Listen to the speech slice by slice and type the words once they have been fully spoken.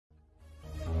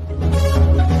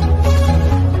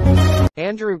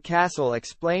Andrew Castle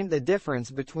explained the difference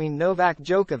between Novak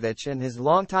Djokovic and his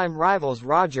longtime rivals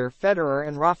Roger Federer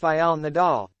and Rafael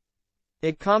Nadal.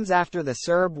 It comes after the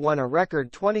Serb won a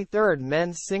record 23rd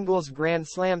men's singles Grand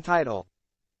Slam title.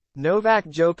 Novak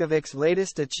Djokovic's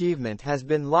latest achievement has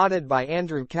been lauded by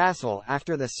Andrew Castle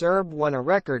after the Serb won a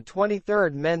record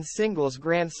 23rd men's singles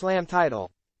Grand Slam title.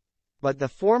 But the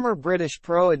former British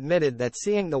pro admitted that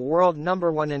seeing the world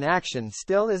number one in action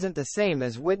still isn't the same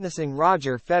as witnessing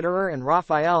Roger Federer and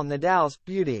Rafael Nadal's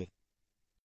beauty.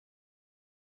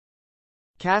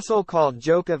 Castle called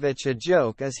Djokovic a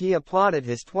joke as he applauded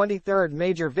his 23rd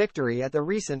major victory at the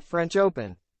recent French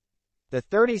Open. The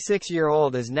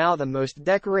 36-year-old is now the most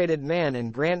decorated man in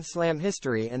Grand Slam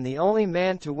history and the only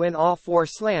man to win all 4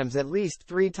 slams at least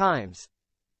 3 times.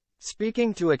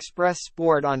 Speaking to Express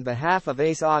Sport on behalf of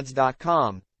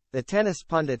AceOdds.com, the tennis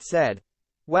pundit said,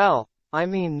 "Well, I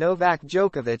mean Novak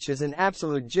Djokovic is an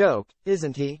absolute joke,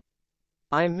 isn't he?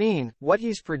 I mean, what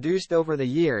he's produced over the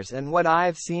years and what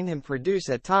I've seen him produce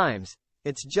at times,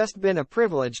 it's just been a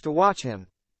privilege to watch him."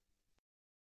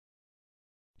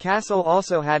 Castle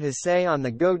also had his say on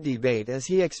the GOAT debate as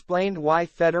he explained why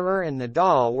Federer and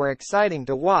Nadal were exciting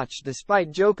to watch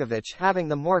despite Djokovic having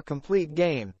the more complete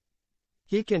game.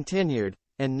 He continued,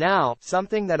 "And now,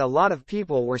 something that a lot of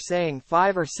people were saying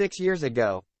 5 or 6 years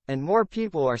ago, and more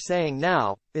people are saying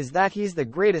now, is that he's the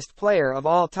greatest player of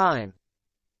all time.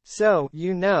 So,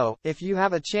 if you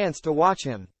have a chance to watch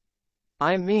him.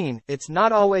 I mean, it's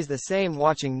not always the same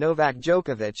watching Novak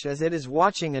Djokovic as it is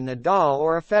watching a Nadal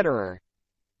or a Federer.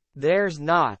 There's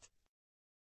not.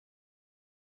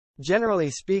 Generally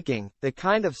speaking, the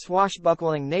kind of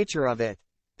swashbuckling nature of it."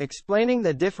 Explaining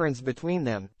the difference between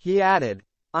them, he added,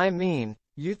 "I mean,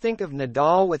 you think of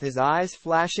Nadal with his eyes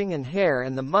flashing and hair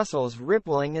and the muscles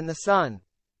rippling in the sun.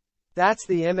 That's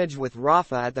the image with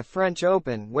Rafa at the French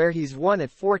Open where he's won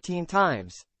it 14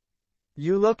 times.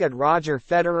 You look at Roger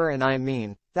Federer and I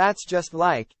mean, that's just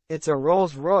like, it's a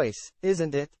Rolls Royce,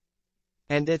 isn't it?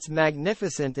 And it's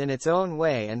magnificent in its own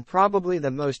way and probably the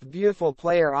most beautiful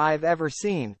player I've ever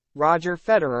seen, Roger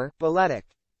Federer, balletic.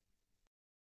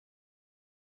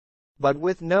 But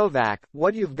with Novak,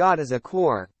 what you've got is a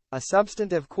core, a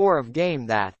substantive core of game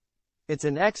it's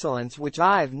an excellence which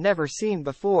I've never seen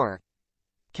before."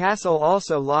 Castle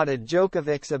also lauded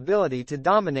Djokovic's ability to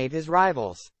dominate his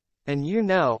rivals. "And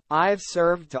I've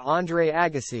served to Andre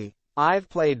Agassi, I've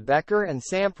played Becker and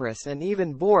Sampras and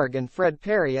even Borg and Fred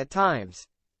Perry at times.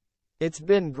 It's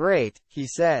been great," he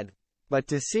said. "But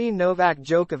to see Novak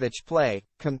Djokovic play,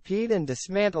 compete and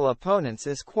dismantle opponents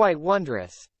is quite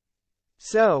wondrous.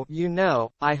 So,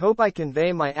 I hope I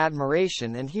convey my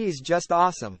admiration and he's just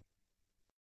awesome."